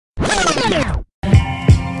Marvel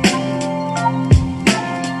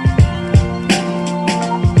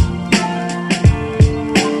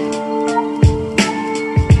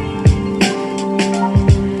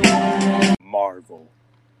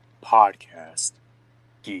Podcast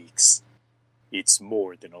Geeks. It's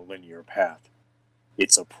more than a linear path.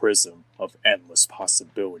 It's a prism of endless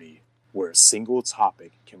possibility where a single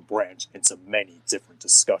topic can branch into many different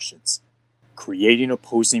discussions, creating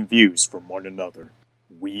opposing views from one another.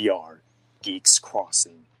 We are Geeks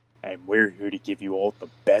Crossing, and we're here to give you all the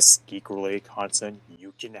best geek-related content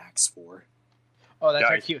you can ask for. Oh, that's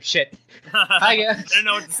our cute shit. Hi, guys. I didn't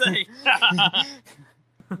know what to say.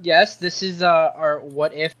 Yes, this is our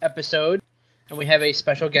What If episode, and we have a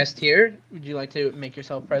special guest here. Would you like to make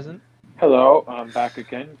yourself present? Hello, I'm back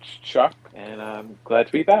again. It's Chuck, and I'm glad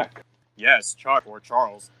to be back. Yes, Chuck or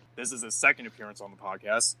Charles. This is his second appearance on the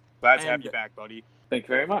podcast. Glad to have you back, buddy. Thank you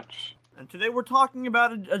very much. And today we're talking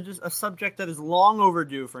about a subject that is long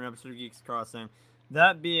overdue for an episode of Geeks Crossing.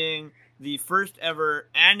 That being the first ever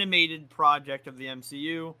animated project of the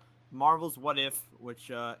MCU, Marvel's What If,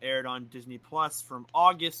 which aired on Disney Plus from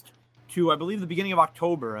August to, I believe, the beginning of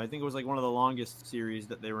October. I think it was like one of the longest series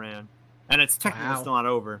that they ran. And it's technically still not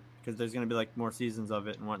over, because there's going to be like more seasons of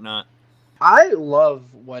it and whatnot. I love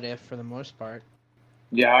What If for the most part.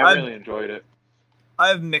 Yeah, I really enjoyed it. I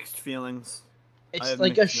have mixed feelings. It's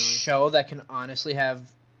like a show that can honestly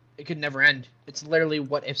it could never end. It's literally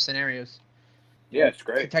what if scenarios. Yeah, it's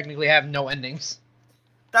great. It could technically have no endings.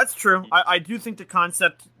 That's true. I do think the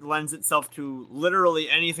concept lends itself to literally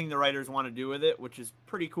anything the writers want to do with it, which is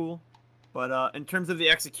pretty cool. But in terms of the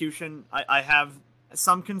execution, I have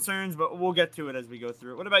some concerns, but we'll get to it as we go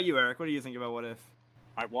through it. What about you, Eric? What do you think about What If?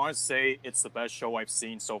 I want to say it's the best show I've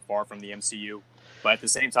seen so far from the MCU, but at the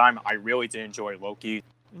same time, I really did enjoy Loki.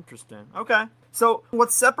 Interesting. Okay. So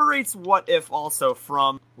what separates What If also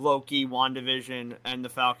from Loki, WandaVision, and the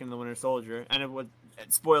Falcon and the Winter Soldier, and it would,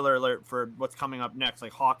 spoiler alert for what's coming up next,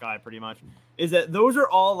 like Hawkeye pretty much, is that those are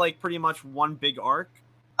all like pretty much one big arc.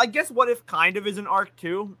 I guess What If kind of is an arc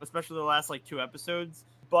too, especially the last like 2 episodes.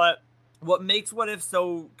 But what makes What If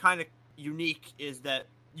so kind of unique is that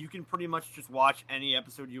you can pretty much just watch any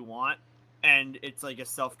episode you want, and it's like a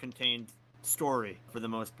self-contained story for the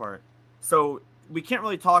most part. So we can't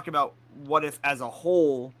really talk about What If as a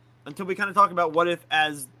whole until we kind of talk about What If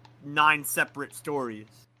as 9 separate stories.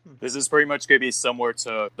 This is pretty much going to be similar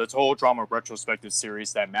to the Total Drama retrospective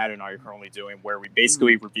series that Matt and I are currently doing, where we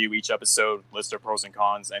basically review each episode, list our pros and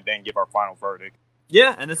cons, and then give our final verdict.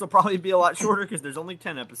 Yeah, and this will probably be a lot shorter because there's only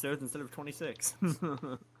 10 episodes instead of 26.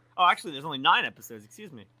 Oh, actually, there's only 9 episodes,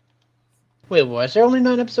 excuse me. Wait, was there only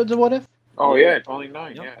 9 episodes of What If? Oh, yeah, only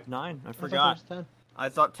 9, Yep, yeah. 9, I forgot. I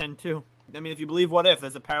thought 10 too. I mean, if you believe What If,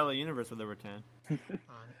 there's a parallel universe where there were 10.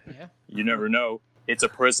 Yeah. You never know. It's a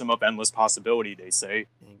prism of endless possibility, they say.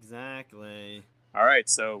 Exactly. All right,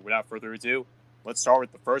 so without further ado, let's start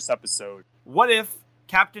with the first episode. What if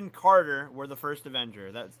Captain Carter were the first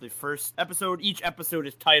Avenger? That's the first episode. Each episode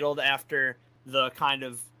is titled after the kind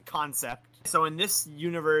of concept. So in this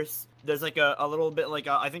universe, there's like a little bit like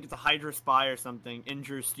I think it's a Hydra spy or something,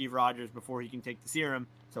 injures Steve Rogers before he can take the serum.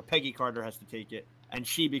 So Peggy Carter has to take it, and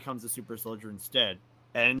she becomes a super soldier instead.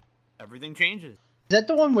 And everything changes. Is that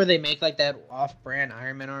the one where they make like that off-brand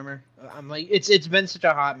Iron Man armor? I'm like, it's been such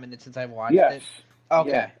a hot minute since I've watched it.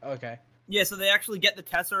 Okay, okay. Yeah, so they actually get the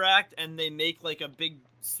Tesseract and they make like a big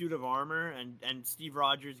suit of armor, and Steve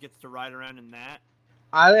Rogers gets to ride around in that.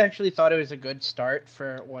 I actually thought it was a good start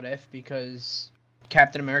for What If because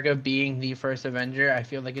Captain America being the first Avenger, I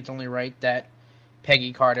feel like it's only right that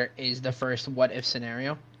Peggy Carter is the first What If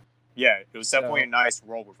scenario. Yeah, it was definitely a nice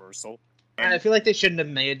role reversal. And I feel like they shouldn't have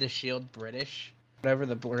made the shield British. Whatever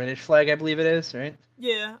the British flag, I believe it is, right?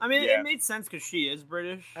 Yeah, I mean, it made sense because she is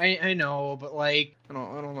British. I know, but like, I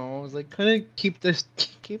don't know. I was like, kind of keep the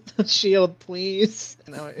shield, please.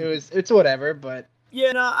 It's whatever, but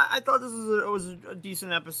yeah, no, I thought this was a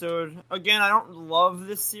decent episode. Again, I don't love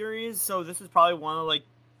this series, so this is probably one of like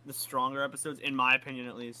the stronger episodes, in my opinion,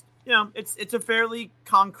 at least. You know, it's a fairly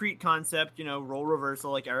concrete concept. You know, role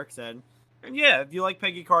reversal, like Eric said. And yeah, if you like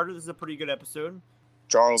Peggy Carter, this is a pretty good episode.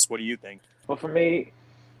 Charles, what do you think? Well, for me,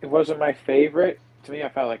 it wasn't my favorite. To me, I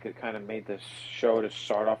felt like it kind of made this show to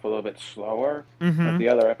start off a little bit slower. Mm-hmm. But the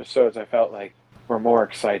other episodes, I felt like were more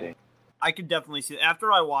exciting. I could definitely see it.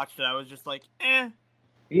 After I watched it, I was just like, eh.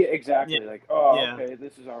 Yeah, exactly. Yeah. Like, okay,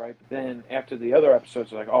 this is all right. But then after the other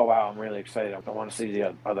episodes, like, oh, wow, I'm really excited. I want to see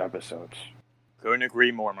the other episodes. Couldn't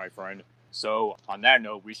agree more, my friend. So, on that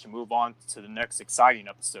note, we should move on to the next exciting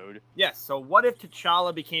episode. Yes, so what if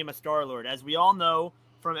T'Challa became a Star-Lord? As we all know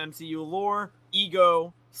from MCU lore,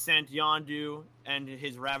 Ego sent Yondu and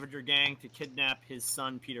his Ravager gang to kidnap his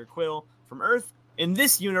son Peter Quill from Earth. In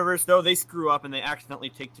this universe, though, they screw up and they accidentally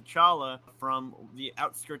take T'Challa from the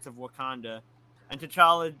outskirts of Wakanda. And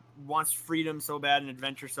T'Challa wants freedom so bad and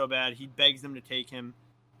adventure so bad, he begs them to take him.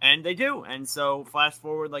 And they do. And so fast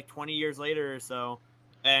forward like 20 years later or so,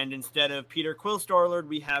 and instead of Peter Quill Star-Lord,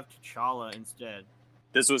 we have T'Challa instead.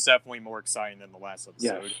 This was definitely more exciting than the last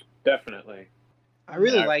episode. Yes, definitely. I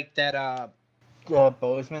really like that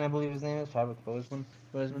Boseman, I believe his name is, Chadwick Boseman.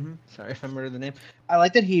 Mm-hmm. Sorry if I murdered the name. I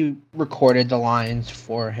like that he recorded the lines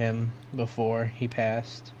for him before he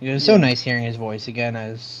passed. It was so nice hearing his voice again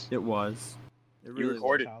as... It was. It really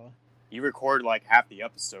recorded. was. He recorded like half the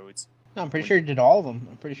episodes. No, I'm pretty sure he did all of them.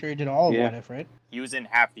 I'm pretty sure he did all of What If, right? He was in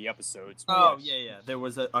half the episodes. Oh, yeah. There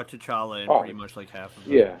was a T'Challa in pretty much like half of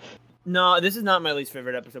them. Yeah. No, this is not my least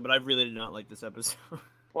favorite episode, but I really did not like this episode.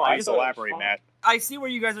 Well, Please elaborate, Matt. I see where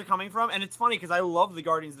you guys are coming from, and it's funny because I love the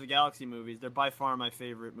Guardians of the Galaxy movies. They're by far my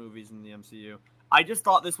favorite movies in the MCU. I just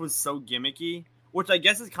thought this was so gimmicky, which I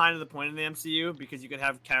guess is kind of the point of the MCU, because you could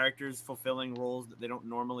have characters fulfilling roles that they don't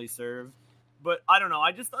normally serve. But I don't know,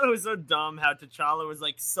 I just thought it was so dumb how T'Challa was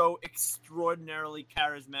like so extraordinarily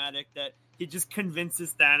charismatic that he just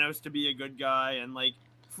convinces Thanos to be a good guy, and like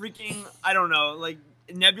freaking, I don't know, like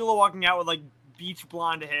Nebula walking out with like beach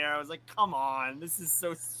blonde hair. I was like, come on, this is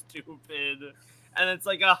so stupid. And it's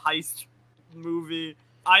like a heist movie.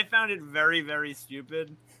 I found it very, very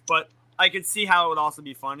stupid, but I could see how it would also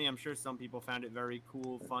be funny. I'm sure some people found it very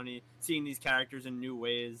cool, funny, seeing these characters in new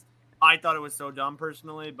ways. I thought it was so dumb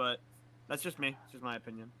personally, but that's just me. It's just my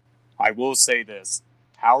opinion. I will say this.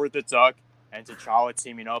 Howard the Duck and T'Challa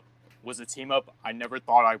teaming up was a team up I never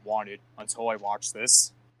thought I wanted until I watched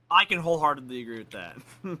this. I can wholeheartedly agree with that.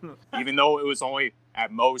 Even though it was only,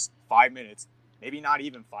 at most, 5 minutes. Maybe not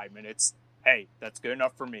even 5 minutes. Hey, that's good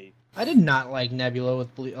enough for me. I did not like Nebula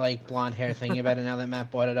with blonde hair, thinking about it now that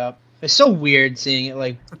Matt brought it up. It's so weird seeing it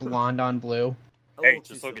like blonde on blue. Hey,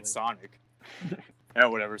 just look at Sonic. Yeah,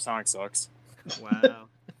 whatever, Sonic sucks. Wow.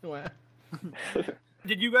 Wow.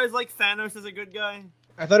 Did you guys like Thanos as a good guy?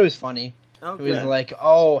 I thought it was funny. Okay. It was like,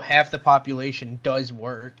 oh, half the population does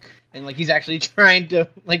work. And like he's actually trying to,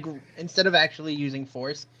 like, instead of actually using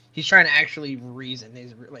force, he's trying to actually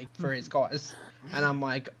reason for his cause. And I'm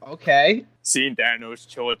like, okay. Seeing Thanos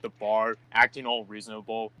chill at the bar, acting all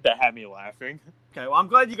reasonable, that had me laughing. Okay, well, I'm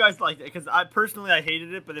glad you guys liked it, because I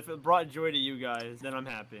hated it, but if it brought joy to you guys, then I'm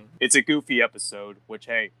happy. It's a goofy episode, which,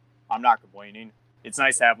 hey, I'm not complaining. It's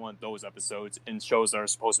nice to have one of those episodes in shows that are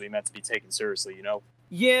supposed to be meant to be taken seriously, you know?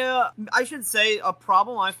 Yeah, I should say a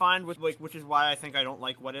problem I find with, like, which is why I think I don't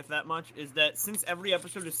like What If that much, is that since every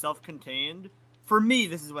episode is self-contained, for me,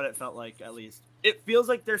 this is what it felt like, at least. It feels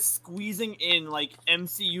like they're squeezing in, like,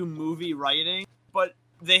 MCU movie writing, but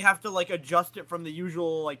they have to, like, adjust it from the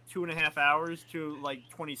usual, like, 2.5 hours to, like,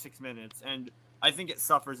 26 minutes, and I think it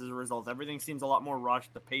suffers as a result. Everything seems a lot more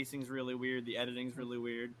rushed. The pacing's really weird. The editing's really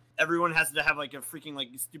weird. Everyone has to have, like, a freaking, like,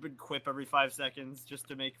 stupid quip every 5 seconds just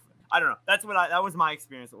to make... I don't know. That was my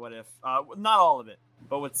experience with What If. Not all of it,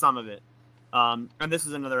 but with some of it. And this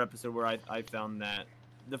is another episode where I found that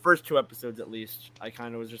the first 2 episodes, at least, I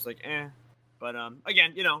kind of was just like, eh. But,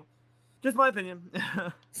 again, you know, just my opinion.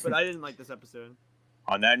 But I didn't like this episode.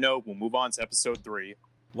 On that note, we'll move on to episode 3.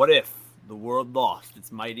 What if the world lost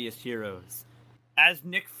its mightiest heroes? As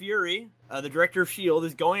Nick Fury, the director of S.H.I.E.L.D.,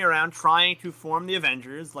 is going around trying to form the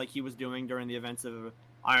Avengers, like he was doing during the events of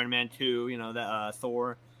Iron Man 2, you know,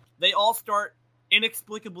 Thor, they all start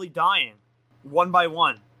inexplicably dying, one by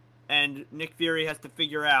one. And Nick Fury has to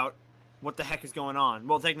figure out what the heck is going on.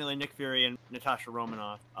 Well, technically, Nick Fury and Natasha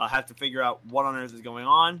Romanoff have to figure out what on earth is going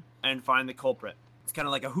on and find the culprit. It's kind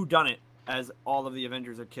of like a whodunit, as all of the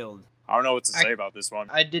Avengers are killed. I don't know what to say about this one.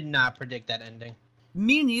 I did not predict that ending.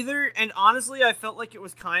 Me neither, and honestly, I felt like it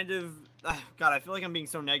was kind of... God, I feel like I'm being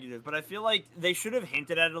so negative, but I feel like they should have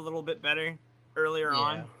hinted at it a little bit better earlier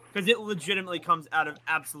on, because it legitimately comes out of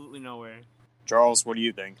absolutely nowhere. Charles, what do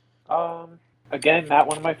you think? Again, not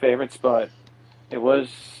one of my favorites, but it was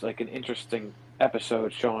like an interesting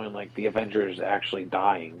episode showing like the Avengers actually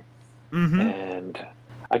dying. Mm-hmm. And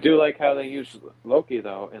I do like how they used Loki,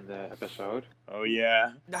 though, in the episode. Oh,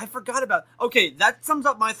 yeah. I forgot about... Okay, that sums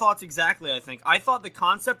up my thoughts exactly, I think. I thought the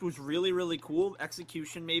concept was really, really cool.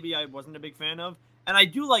 Execution, maybe, I wasn't a big fan of. And I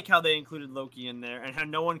do like how they included Loki in there and how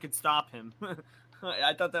no one could stop him.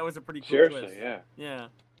 I thought that was a pretty cool Seriously, twist. yeah.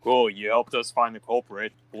 Cool, you helped us find the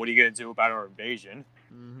culprit. What are you going to do about our invasion?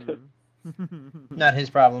 Mm-hmm. Not his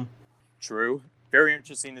problem. True. Very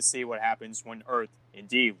interesting to see what happens when Earth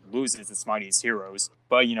indeed loses its mightiest heroes.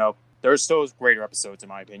 But, you know, there's still greater episodes, in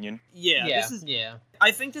my opinion. Yeah.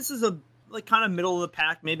 I think this is like kind of middle of the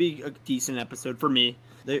pack, maybe a decent episode for me.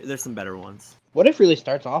 There's some better ones. What If really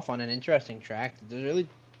starts off on an interesting track. It really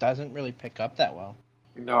doesn't really pick up that well.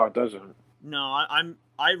 No, it doesn't. No,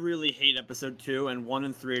 I really hate episode 2, and 1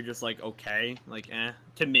 and 3 are just like okay, like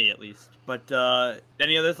to me at least. But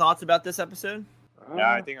any other thoughts about this episode?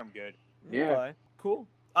 Yeah, I think I'm good. Yeah. Okay, cool.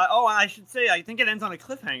 I should say, I think it ends on a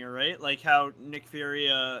cliffhanger, right? Like how Nick Fury,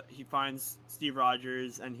 he finds Steve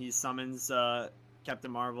Rogers and he summons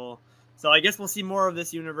Captain Marvel. So I guess we'll see more of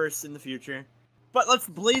this universe in the future. But let's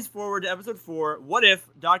blaze forward to episode 4. What if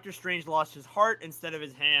Doctor Strange lost his heart instead of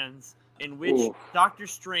his hands? In which Doctor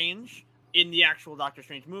Strange, in the actual Doctor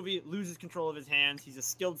Strange movie, loses control of his hands. He's a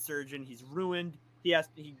skilled surgeon. He's ruined. He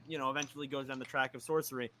eventually goes down the track of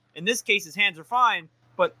sorcery. In this case, his hands are fine,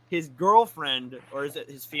 but his girlfriend, or is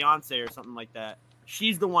it his fiance or something like that,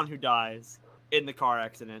 she's the one who dies in the car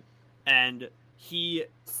accident. And he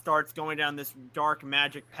starts going down this dark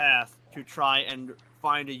magic path to try and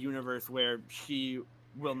find a universe where she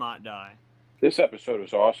will not die. This episode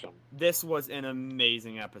was awesome. This was an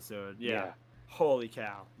amazing episode. Yeah. Holy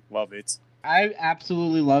cow. Love it. I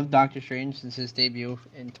absolutely loved Doctor Strange since his debut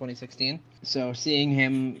in 2016. So seeing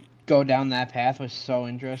him go down that path was so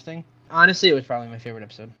interesting. Honestly, it was probably my favorite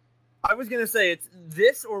episode. I was going to say it's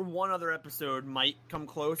this or one other episode might come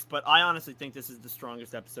close, but I honestly think this is the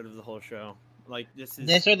strongest episode of the whole show. Like this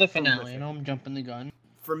or the finale. I'm jumping the gun.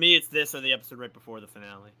 For me, it's this or the episode right before the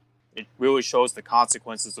finale. It really shows the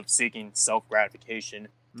consequences of seeking self-gratification.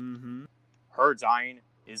 Mm-hmm. Her dying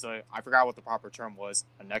is I forgot what the proper term was,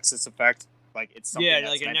 a nexus effect. Like, it's something that's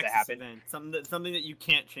like meant a to nexus happen. event. Something that you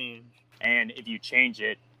can't change. And if you change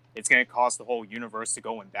it, it's going to cause the whole universe to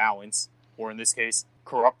go in balance. Or in this case,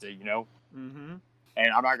 corrupt it, Mm-hmm.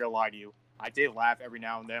 And I'm not going to lie to you. I did laugh every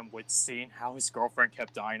now and then with seeing how his girlfriend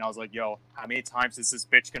kept dying. I was like, yo, how many times is this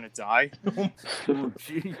bitch going to die? Oh,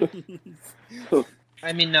 jeez.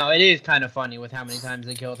 I mean, no, it is kind of funny with how many times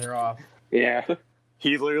they killed her off. Yeah.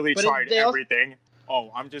 He literally But tried everything. Oh,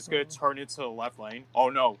 I'm just going to turn into the left lane. Oh,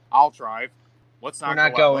 no, I'll drive. Let's not We're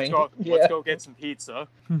not go out. going. Let's go get some pizza.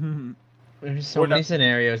 There's so We're many not-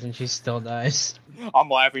 scenarios and she still dies. I'm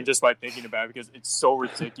laughing just by thinking about it because it's so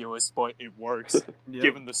ridiculous, but it works, Yep.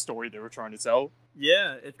 given the story they were trying to tell.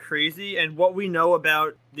 Yeah, it's crazy. And what we know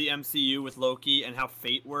about the MCU with Loki and how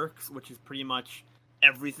fate works, which is pretty much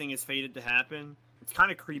everything is fated to happen. It's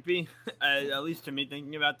kind of creepy, at least to me,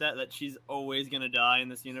 thinking about that she's always going to die in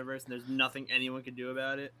this universe and there's nothing anyone can do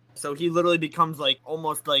about it. So he literally becomes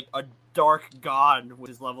almost like a dark god with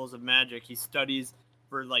his levels of magic. He studies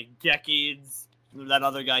for decades. That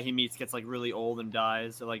other guy he meets gets really old and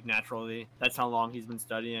dies, so naturally. That's how long he's been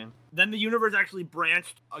studying. Then the universe actually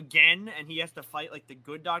branched again and he has to fight the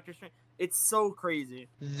good Doctor Strange. It's so crazy.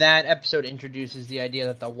 That episode introduces the idea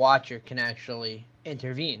that the Watcher can actually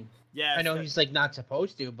intervene. Yeah, I know he's not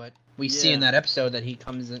supposed to, but we see Yeah. in that episode that he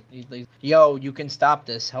comes in, he's like, yo, you can stop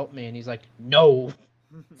this, help me. And he's like, no.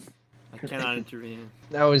 I cannot intervene.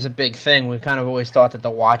 That was a big thing. We kind of always thought that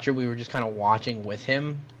the Watcher, we were just kind of watching with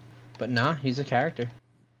him. But nah, he's a character.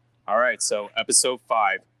 All right, so episode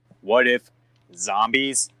 5. What if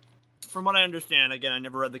zombies? From what I understand, again, I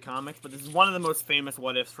never read the comics, but this is one of the most famous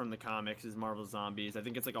what ifs from the comics is Marvel Zombies. I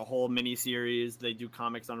think it's a whole mini series. They do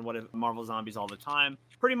comics on what if Marvel Zombies all the time.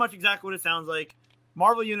 Pretty much exactly what it sounds like.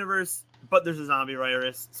 Marvel Universe, but there's a zombie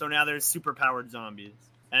virus, so now there's super-powered zombies.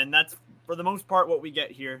 And that's, for the most part, what we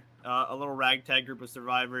get here. A little ragtag group of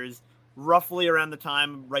survivors, roughly around the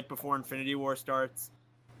time right before Infinity War starts.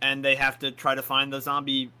 And they have to try to find the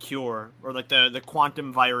zombie cure, or the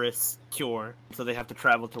quantum virus cure. So they have to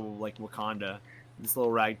travel to Wakanda, this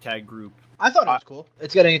little ragtag group. I thought it was cool.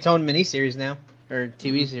 It's getting its own miniseries now, or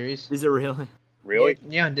TV series. Is it really? Really?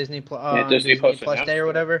 Yeah, on Disney Plus. Disney Plus Plus Day or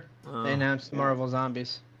announced it. whatever. They announced Marvel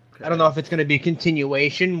Zombies. I don't know if it's going to be a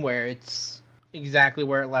continuation where it's exactly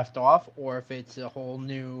where it left off, or if it's a whole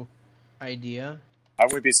new idea. I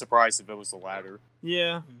wouldn't be surprised if it was the latter.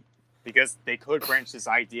 Yeah. Because they could branch this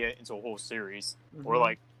idea into a whole series,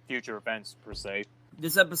 or future events, per se.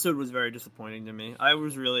 This episode was very disappointing to me. I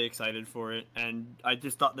was really excited for it, and I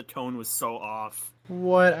just thought the tone was so off.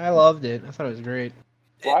 What? I loved it. I thought it was great.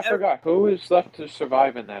 Well, I forgot. Who was left to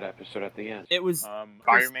survive in that episode at the end? It was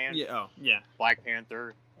Iron-Man, Yeah. Oh, yeah. Black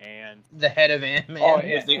Panther, and... The head of Ant-Man. Oh,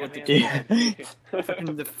 yeah. With the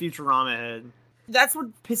Fucking the Futurama head. That's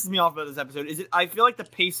what pisses me off about this episode. I feel like the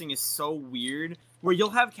pacing is so weird. Where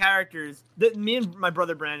you'll have characters that me and my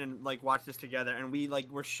brother Brandon watched this together, and we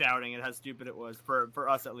were shouting at how stupid it was for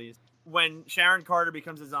us at least. When Sharon Carter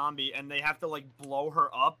becomes a zombie and they have to blow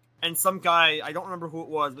her up, and some guy, I don't remember who it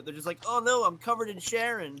was, but they're just oh no, I'm covered in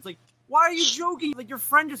Sharon. It's why are you joking? Your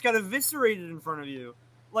friend just got eviscerated in front of you.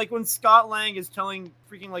 like when Scott Lang is telling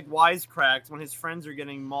freaking like wisecracks when his friends are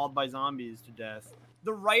getting mauled by zombies to death.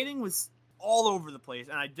 The writing was all over the place,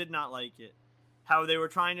 and I did not like it. How they were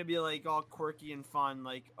trying to be like all quirky and fun,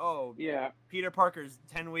 like, oh Yeah. Peter Parker's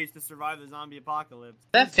 10 ways to survive the zombie apocalypse.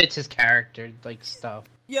 That fits his character, like, stuff.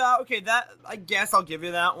 Yeah, okay, that I guess I'll give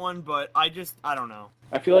you that one, but I don't know.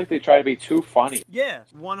 I feel like they try to be too funny. Yeah,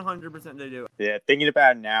 100% they do. Yeah, thinking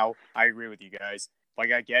about it now, I agree with you guys.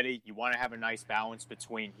 Like, I get it. You want to have a nice balance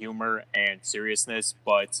between humor and seriousness,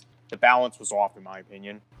 but the balance was off, in my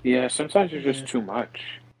opinion. Yeah, sometimes it's just too much.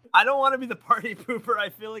 I don't want to be the party pooper. I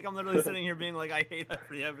feel like I'm literally sitting here being like, I hate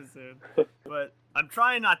every episode. But I'm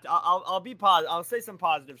trying not to. I'll be positive. I'll say some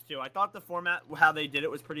positives, too. I thought the format, how they did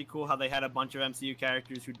it was pretty cool, how they had a bunch of MCU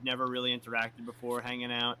characters who'd never really interacted before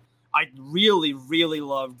hanging out. I really, really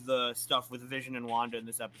loved the stuff with Vision and Wanda in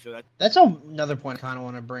this episode. That's another point I kind of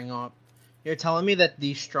want to bring up. You're telling me that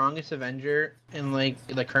the strongest Avenger in, like,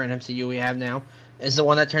 the current MCU we have now is the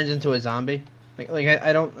one that turns into a zombie? Like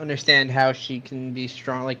I don't understand how she can be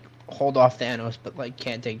strong, like, hold off Thanos, but, like,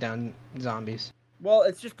 can't take down zombies. Well,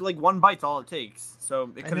 it's just like one bite's all it takes.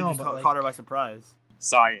 So it could have just caught her by surprise.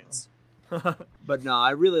 Science. But no,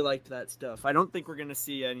 I really liked that stuff. I don't think we're going to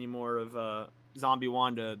see any more of Zombie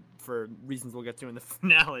Wanda for reasons we'll get to in the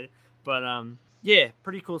finale. But, yeah,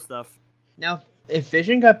 pretty cool stuff. Now, if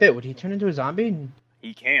Vision got bit, would he turn into a zombie?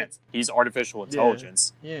 He can't. He's artificial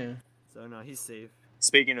intelligence. Yeah. So, no, he's safe.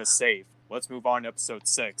 Speaking of safe, let's move on to episode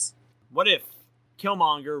 6. What if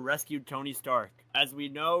Killmonger rescued Tony Stark? As we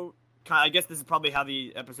know, I guess this is probably how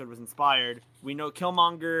the episode was inspired. We know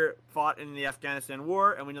Killmonger fought in the Afghanistan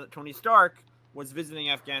war, and we know that Tony Stark was visiting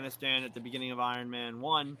Afghanistan at the beginning of Iron Man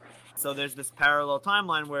 1. So there's this parallel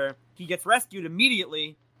timeline where he gets rescued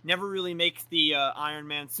immediately, never really makes the Iron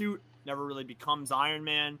Man suit, never really becomes Iron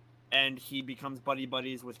Man, and he becomes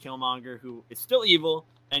buddies with Killmonger, who is still evil,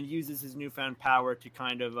 and uses his newfound power to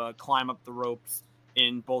kind of climb up the ropes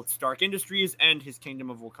in both Stark Industries and his Kingdom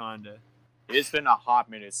of Wakanda. It's been a hot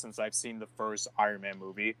minute since I've seen the first Iron Man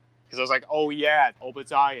movie. Because I was like, oh yeah,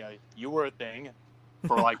 Obadiah, you were a thing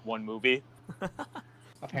for like one movie.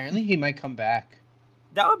 Apparently he might come back.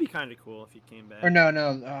 That would be kind of cool if he came back. Or no,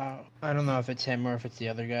 I don't know if it's him or if it's the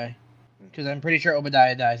other guy. Because I'm pretty sure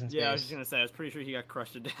Obadiah dies in space. Yeah, I was just going to say, I was pretty sure he got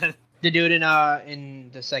crushed to death. The dude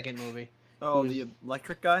in the second movie. Oh, the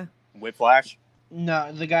electric guy? Whiplash?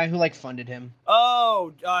 No, the guy who, like, funded him.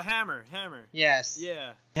 Oh, Hammer. Yes.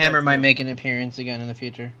 Yeah. Hammer might make an appearance again in the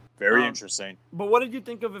future. Very interesting. But what did you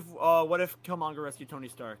think of what if Killmonger rescued Tony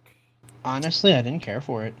Stark? Honestly, I didn't care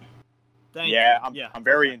for it. I'm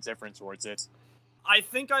very indifferent towards it. I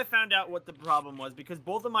think I found out what the problem was because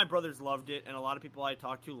both of my brothers loved it and a lot of people I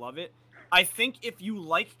talked to love it. I think if you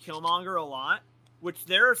like Killmonger a lot, which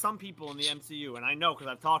there are some people in the MCU, and I know because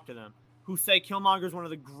I've talked to them, who say Killmonger is one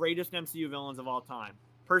of the greatest MCU villains of all time.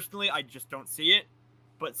 Personally, I just don't see it.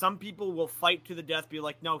 But some people will fight to the death, be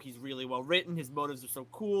like, no, he's really well written, his motives are so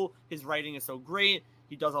cool, his writing is so great,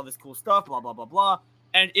 he does all this cool stuff, blah, blah, blah, blah.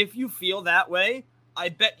 And if you feel that way, I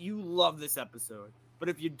bet you love this episode. But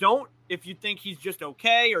if you don't, if you think he's just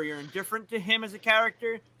okay, or you're indifferent to him as a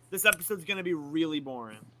character, this episode's going to be really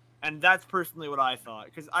boring. And that's personally what I thought.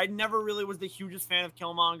 Because I never really was the hugest fan of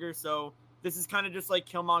Killmonger, so this is kind of just like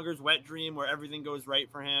Killmonger's wet dream where everything goes right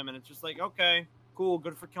for him, and it's just like, okay, cool,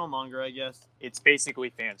 good for Killmonger, I guess. It's basically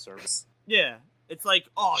fan service. Yeah. It's like,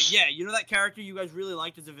 oh, yeah, you know that character you guys really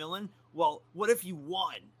liked as a villain? Well, what if you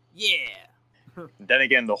won? Yeah. Then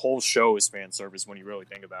again, the whole show is fan service when you really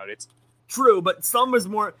think about it. True, but some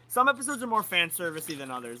episodes are more fan servicey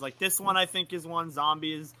than others. Like this one, I think, is one,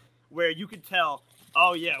 Zombies, where you could tell,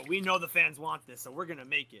 oh yeah, we know the fans want this, so we're gonna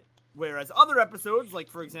make it. Whereas other episodes, like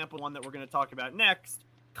for example, one that we're gonna talk about next,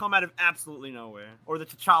 come out of absolutely nowhere. Or the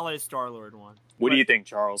T'Challa is Star-Lord one. What do you think,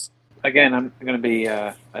 Charles? Again, I'm gonna be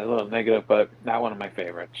a little negative, but not one of my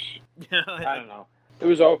favorites. Yeah, I don't know. It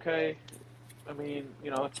was okay. I mean,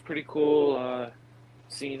 it's pretty cool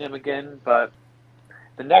seeing him again, but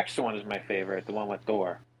the next one is my favorite, the one with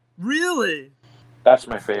Thor. Really? That's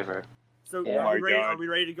my favorite. So Oh my God. are we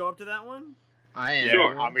ready to go up to that one? I am.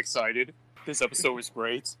 Yeah, I'm excited. This episode was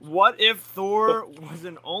great. What if Thor was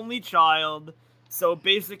an only child? So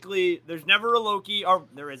basically, there's never a Loki, or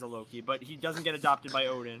there is a Loki, but he doesn't get adopted by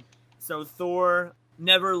Odin. So Thor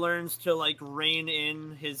never learns to, like, rein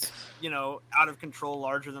in his, out of control,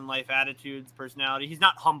 larger than life attitudes, personality. He's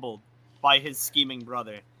not humbled by his scheming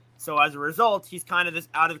brother. So as a result, he's kind of this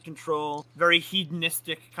out of control, very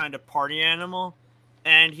hedonistic kind of party animal.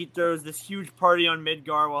 And he throws this huge party on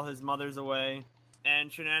Midgar while his mother's away.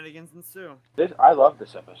 And shenanigans ensue. I love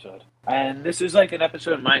this episode. And this is like an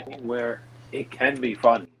episode in my opinion where it can be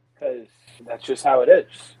funny. Because That's just how it is.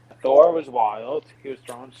 Thor was wild. He was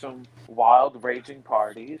throwing some wild, raging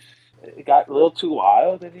parties. It got a little too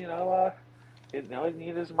wild, and he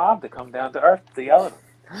needed his mom to come down to Earth to yell at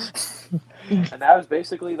him. And that was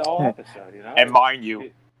basically the whole episode, And mind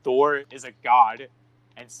you, Thor is a god,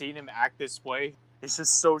 and seeing him act this way is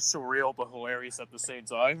just so surreal but hilarious at the same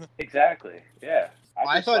time. Exactly. Yeah.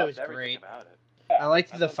 I thought it was everything great. about it. I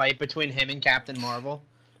liked the fight between him and Captain Marvel.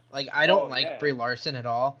 Like, I don't like yeah. Brie Larson at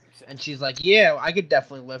all. And she's like, yeah, I could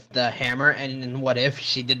definitely lift the hammer. And what if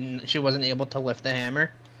she wasn't able to lift the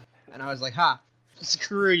hammer? And I was like, ha,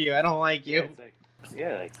 screw you. I don't like you.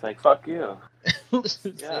 It's like fuck you.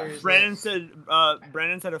 Brandon said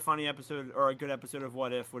a funny episode or a good episode of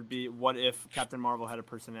What If would be what if Captain Marvel had a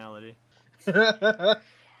personality.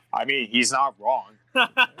 I mean, he's not wrong.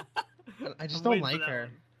 I just don't like her.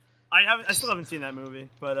 I still haven't seen that movie,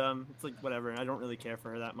 but it's like whatever. I don't really care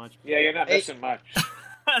for her that much. Yeah, you're not missing much.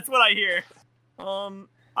 That's what I hear.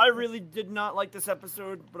 I really did not like this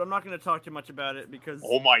episode, but I'm not going to talk too much about it because...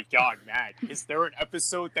 Oh my god, Matt. Is there an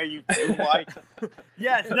episode that you do like?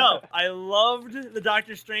 Yes, no. I loved the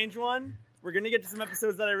Doctor Strange one. We're going to get to some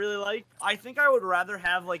episodes that I really like. I think I would rather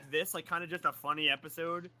have like this, like kind of just a funny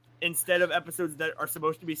episode, instead of episodes that are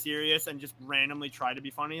supposed to be serious and just randomly try to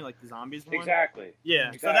be funny, like the zombies one. Exactly. Yeah,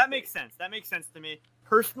 exactly. So that makes sense. That makes sense to me.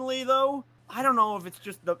 Personally, though, I don't know if it's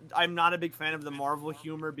just I'm not a big fan of the Marvel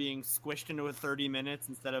humor being squished into 30 minutes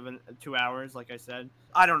instead of 2 hours, like I said.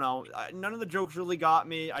 I don't know. None of the jokes really got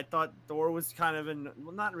me. I thought Thor was kind of,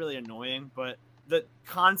 not really annoying, but the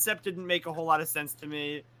concept didn't make a whole lot of sense to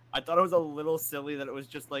me. I thought it was a little silly that it was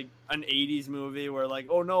just like an 80s movie where like,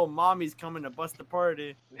 oh no, mommy's coming to bust a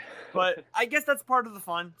party. But I guess that's part of the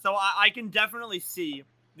fun. So I can definitely see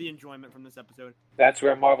the enjoyment from this episode. That's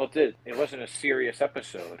where Marvel did. It wasn't a serious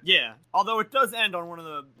episode. Yeah, although it does end on one of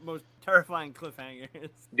the most terrifying cliffhangers.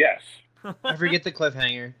 Yes. I forget the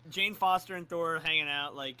cliffhanger. Jane Foster and Thor hanging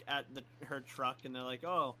out like at her truck, and they're like,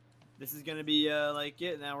 "Oh, this is gonna be like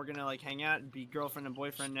it. Now we're gonna like hang out and be girlfriend and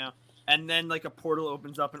boyfriend now." And then like a portal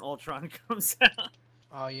opens up and Ultron comes out.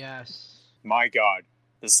 Oh yes. My god,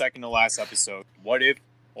 the second to last episode. What if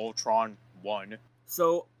Ultron won?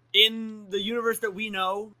 So in the universe that we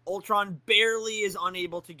know, Ultron barely is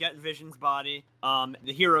unable to get Vision's body.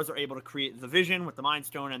 The heroes are able to create the Vision with the Mind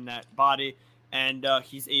Stone and that body, and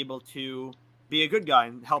he's able to be a good guy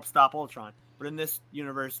and help stop Ultron. But in this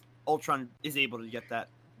universe, Ultron is able to get that,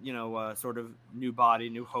 sort of new body,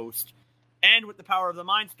 new host. And with the power of the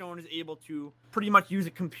Mind Stone, is able to pretty much use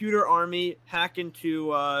a computer army, hack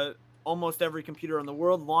into almost every computer in the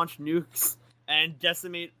world, launch nukes, and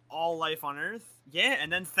decimate all life on Earth. Yeah,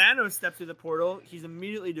 and then Thanos steps through the portal. He's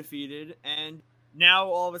immediately defeated, and now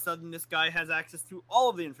all of a sudden this guy has access to all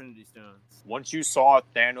of the Infinity Stones. Once you saw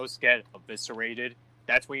Thanos get eviscerated,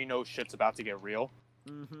 that's when you know shit's about to get real.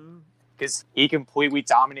 Mm-hmm. Because he completely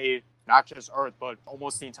dominated not just Earth, but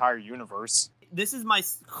almost the entire universe. This is my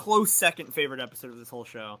close second favorite episode of this whole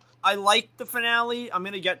show. I like the finale. I'm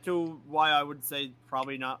going to get to why I would say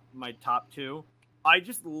probably not my top two. I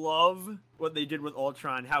just love what they did with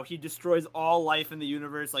Ultron, how he destroys all life in the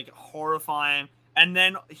universe, like horrifying. And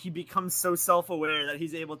then he becomes so self-aware that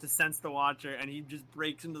he's able to sense the Watcher, and he just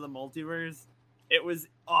breaks into the multiverse. It was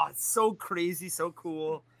so crazy, so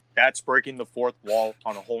cool. That's breaking the fourth wall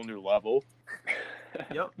on a whole new level.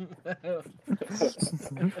 Yep. Yeah.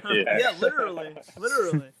 Yeah, literally.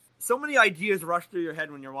 So many ideas rush through your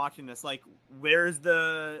head when you're watching this. Like, where's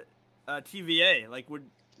the TVA? Like,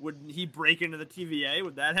 would he break into the TVA?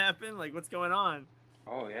 Would that happen? Like, what's going on?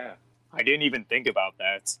 Oh, yeah. I didn't even think about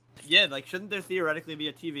that. Yeah, like, shouldn't there theoretically be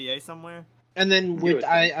a TVA somewhere? And then You would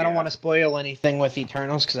I think, don't yeah. want to spoil anything with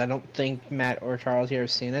Eternals because I don't think Matt or Charles here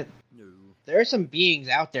have seen it. No. There are some beings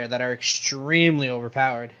out there that are extremely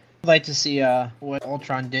overpowered. I'd like to see what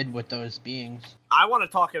Ultron did with those beings. I want to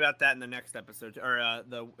talk about that in the next episode, or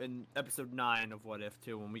in episode 9 of What If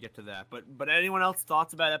too, when we get to that. But anyone else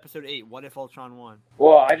thoughts about episode 8? What if Ultron won?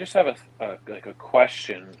 Well, I just have a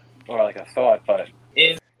question or like a thought, but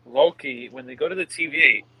in Loki, when they go to the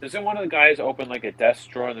TVA, doesn't one of the guys open like a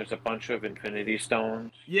desk drawer and there's a bunch of Infinity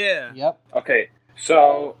Stones? Yeah. Yep. Okay,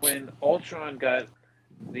 so when Ultron got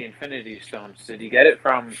the Infinity Stones, did he get it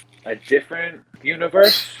from a different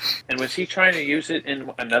universe? And was he trying to use it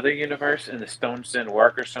in another universe and the stones didn't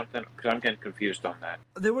work or something? Because I'm getting confused on that.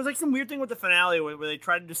 There was like some weird thing with the finale where they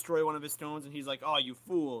tried to destroy one of his stones, and he's like, "Oh, you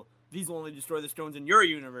fool! These will only destroy the stones in your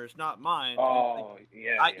universe, not mine." Oh,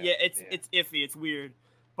 It's iffy. It's weird.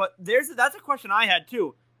 But that's a question I had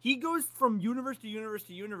too. He goes from universe to universe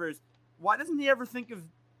to universe. Why doesn't he ever think of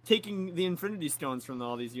taking the Infinity Stones from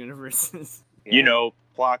all these universes? You know,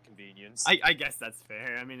 plot convenience. I guess that's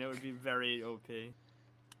fair. I mean, it would be very OP.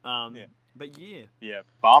 Yeah. But yeah. Yeah,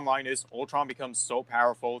 bottom line is, Ultron becomes so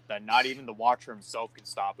powerful that not even the Watcher himself can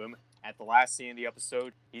stop him. At the last scene of the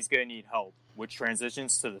episode, he's gonna need help, which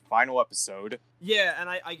transitions to the final episode. Yeah, and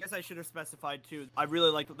I guess I should have specified too. I really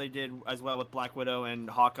liked what they did as well with Black Widow and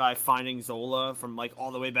Hawkeye finding Zola from like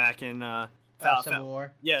all the way back in Civil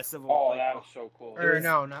War. Yeah, Civil War. Oh, that was so cool. Or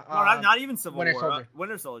no, not even Civil Winter War. Soldier.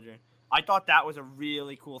 Winter Soldier. I thought that was a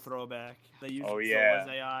really cool throwback. They used Oh, Zola's yeah.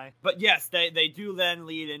 AI. But yes, they do then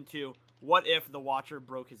lead into what if the Watcher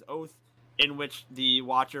broke his oath, in which the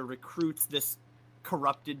Watcher recruits this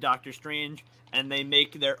corrupted Doctor Strange, and they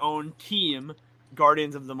make their own team,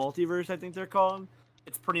 Guardians of the Multiverse, I think they're called.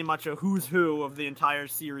 It's pretty much a who's who of the entire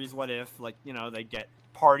series What If. Like, you know, they get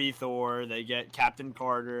Party Thor, they get Captain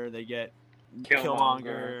Carter, they get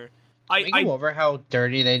Killmonger. Can we go over how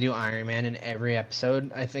dirty they do Iron Man in every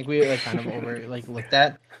episode? I think we kind of looked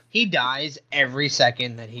at. He dies every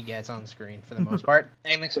second that he gets on screen for the most part,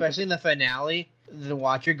 and especially in the finale, the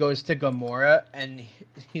Watcher goes to Gamora and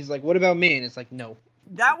he's like, "What about me?" And it's like, "No."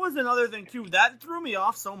 That was another thing too. That threw me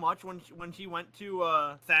off so much when she went to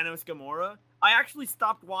Thanos Gamora. I actually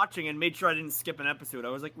stopped watching and made sure I didn't skip an episode. I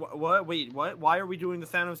was like, "What? Wait, what? Why are we doing the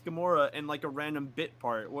Thanos Gamora in like a random bit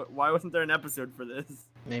part? Why wasn't there an episode for this?"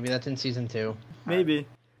 Maybe that's in season 2. Maybe.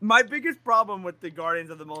 My biggest problem with the Guardians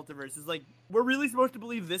of the Multiverse is like, we're really supposed to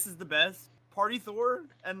believe this is the best? Party Thor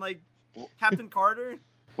and like Captain Carter?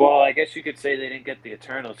 Well, I guess you could say they didn't get the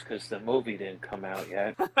Eternals because the movie didn't come out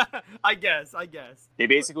yet. I guess. They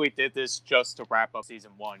basically did this just to wrap up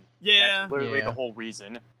season 1. Yeah. That's literally Yeah. the whole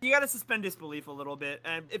reason. You gotta suspend disbelief a little bit,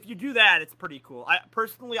 and if you do that, it's pretty cool.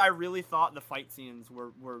 I really thought the fight scenes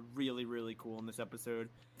were really, really cool in this episode.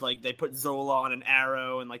 Like, they put Zola on an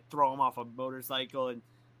arrow and, like, throw him off a motorcycle, and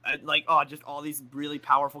like, just all these really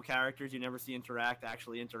powerful characters you never see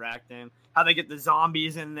actually interacting. How they get the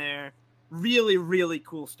zombies in there. Really, really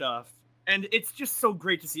cool stuff. And it's just so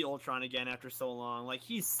great to see Ultron again after so long. Like,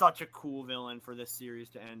 he's such a cool villain for this series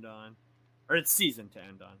to end on. Or its season to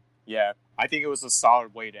end on. Yeah, I think it was a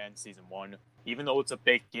solid way to end season 1. Even though it's a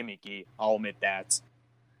bit gimmicky, I'll admit that.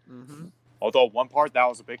 Mm-hmm. Although one part that I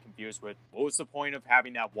was a bit confused with, what was the point of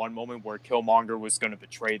having that one moment where Killmonger was going to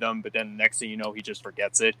betray them, but then the next thing you know, he just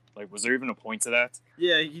forgets it? Like, was there even a point to that?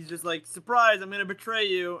 Yeah, he's just like, surprise, I'm going to betray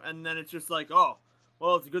you. And then it's just like, oh,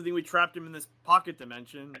 well, it's a good thing we trapped him in this pocket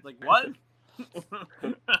dimension. Like, what?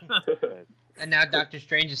 And now Doctor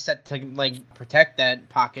Strange is set to like protect that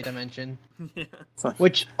pocket dimension. Yeah.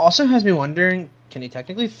 Which also has me wondering, can he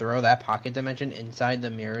technically throw that pocket dimension inside the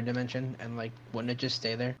mirror dimension and like wouldn't it just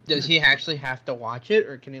stay there? Does he actually have to watch it,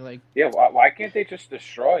 or can he like Yeah, why can't they just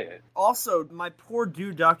destroy it? Also, my poor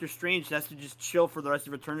dude Doctor Strange has to just chill for the rest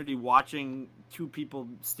of eternity watching two people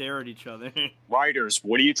stare at each other. Writers,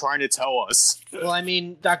 what are you trying to tell us? Well, I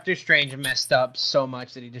mean, Doctor Strange messed up so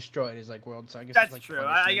much that he destroyed his like world, so I guess That's it's, like, true.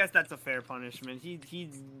 punishment. I guess that's a fair punishment. He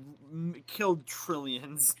killed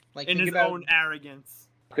trillions Like, in think his about- own arrogance.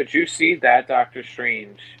 Could you see that Doctor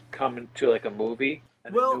Strange come into like a movie?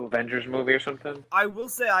 A Well- new Avengers movie or something? I will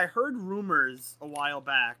say I heard rumors a while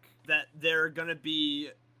back that there are gonna be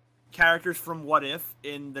characters from What If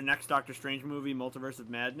in the next Doctor Strange movie, Multiverse of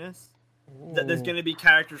Madness. That there's Ooh. gonna be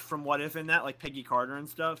characters from What If in that, like Peggy Carter and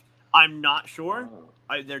stuff. I'm not sure.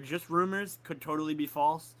 Oh. They're just rumors, could totally be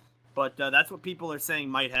false, but that's what people are saying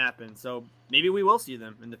might happen. So maybe we will see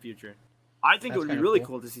them in the future. I think That's it would be kinda really cool.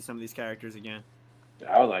 cool to see some of these characters again.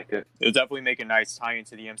 I would like it. It'll definitely make a nice tie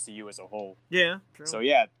into the MCU as a whole. Yeah, true. So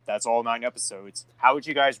yeah, that's all 9 episodes. How would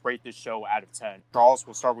you guys rate this show out of 10? Charles,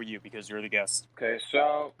 we'll start with you because you're the guest. Okay,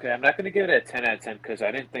 I'm not gonna give it a 10 out of 10 because I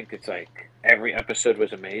didn't think it's like every episode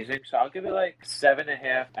was amazing. So I'll give it like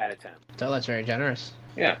 7.5 out of 10. So that's very generous.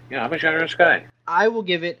 Yeah, I'm a generous guy. I will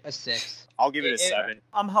give it a 6. I'll give it a 7.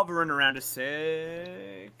 I'm hovering around a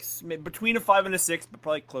 6, between a 5 and a 6, but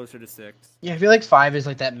probably closer to 6. Yeah, I feel like 5 is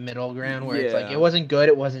like that middle ground where it's like Yeah. it wasn't good,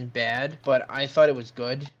 it wasn't bad, but I thought it was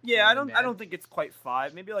good. Yeah, I Wasn't don't bad. think it's quite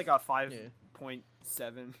 5. Maybe like a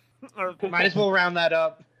 5.7. Or Might as well round that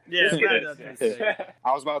up. yeah, Just round kidding. it up to a 6.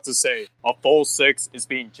 I was about to say, a full 6 is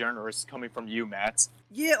being generous coming from you, Matt.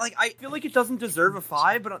 Yeah, like I feel like it doesn't deserve a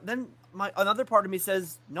 5, but then another part of me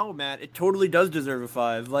says, no, Matt, it totally does deserve a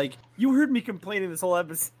 5. Like, you heard me complaining this whole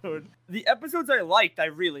episode. The episodes I liked, I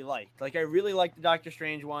really liked. Like, I really liked the Doctor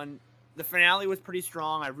Strange one. The finale was pretty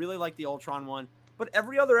strong. I really liked the Ultron one. But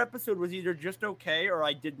every other episode was either just okay or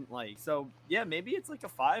I didn't like. So, yeah, maybe it's like a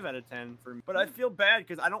 5 out of 10 for me. But I feel bad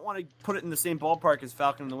because I don't want to put it in the same ballpark as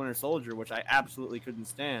Falcon and the Winter Soldier, which I absolutely couldn't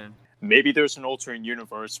stand. Maybe there's an alternate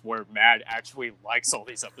universe where Matt actually likes all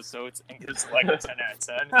these episodes and gives like a 10 out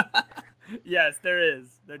of 10. Yes, there is.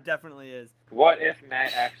 There definitely is. What if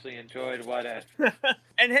Matt actually enjoyed What If?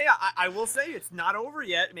 And hey, I will say it's not over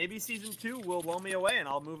yet. Maybe season 2 will blow me away and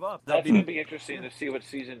I'll move up. That's gonna be interesting to see what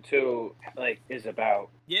season 2 is about.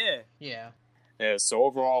 Yeah. Yeah. Yeah, so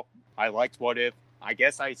overall, I liked What If. I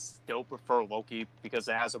guess I still prefer Loki because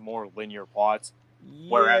it has a more linear plot,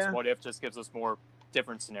 whereas What If just gives us more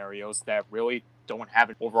different scenarios that really don't have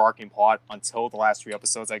an overarching plot until the last 3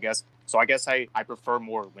 episodes, I guess. So I guess I prefer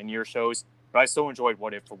more linear shows, but I still enjoyed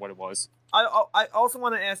What If for what it was. I also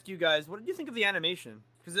want to ask you guys, what did you think of the animation?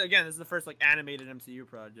 Because again, this is the first animated MCU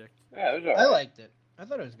project. Yeah, it was I liked it. I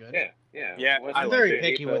thought it was good. Yeah, I'm very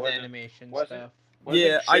picky with animation stuff.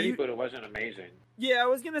 Wasn't shitty, but it wasn't amazing. Yeah, I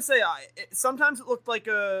was gonna say, sometimes it looked like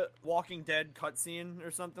a Walking Dead cutscene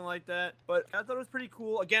or something like that, but I thought it was pretty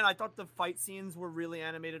cool. Again, I thought the fight scenes were really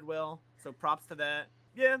animated well, so props to that.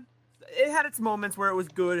 Yeah, it had its moments where it was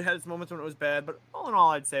good, it had its moments when it was bad, but all in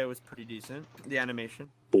all, I'd say it was pretty decent, the animation.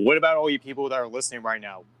 But what about all you people that are listening right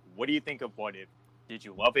now? What do you think of What If? Did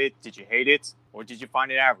you love it? Did you hate it? Or did you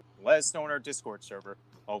find it average? Let us know in our Discord server.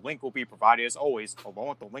 A link will be provided as always, along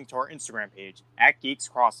with the link to our Instagram page,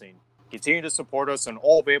 @GeeksCrossing. Continue to support us on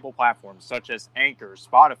all available platforms such as Anchor,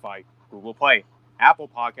 Spotify, Google Play, Apple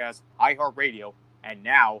Podcasts, iHeartRadio, and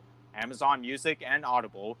now Amazon Music and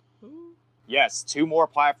Audible. Yes, 2 more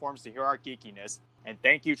platforms to hear our geekiness. And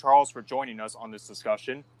thank you, Charles, for joining us on this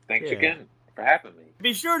discussion. Thanks again for having me.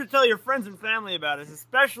 Be sure to tell your friends and family about us,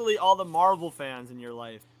 especially all the Marvel fans in your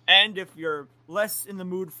life. And if you're less in the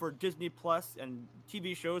mood for Disney Plus and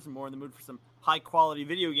TV shows and more in the mood for some high-quality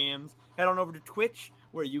video games, head on over to Twitch,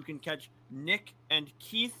 where you can catch Nick and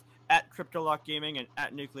Keith at CryptoLock Gaming and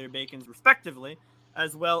at Nuclear Bacons, respectively,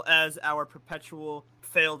 as well as our perpetual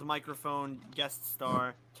failed microphone guest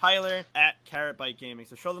star, Tyler, at Carrot Bite Gaming.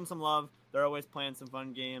 So show them some love. They're always playing some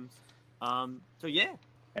fun games. So yeah.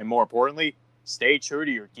 And more importantly, stay true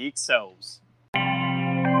to your geek selves.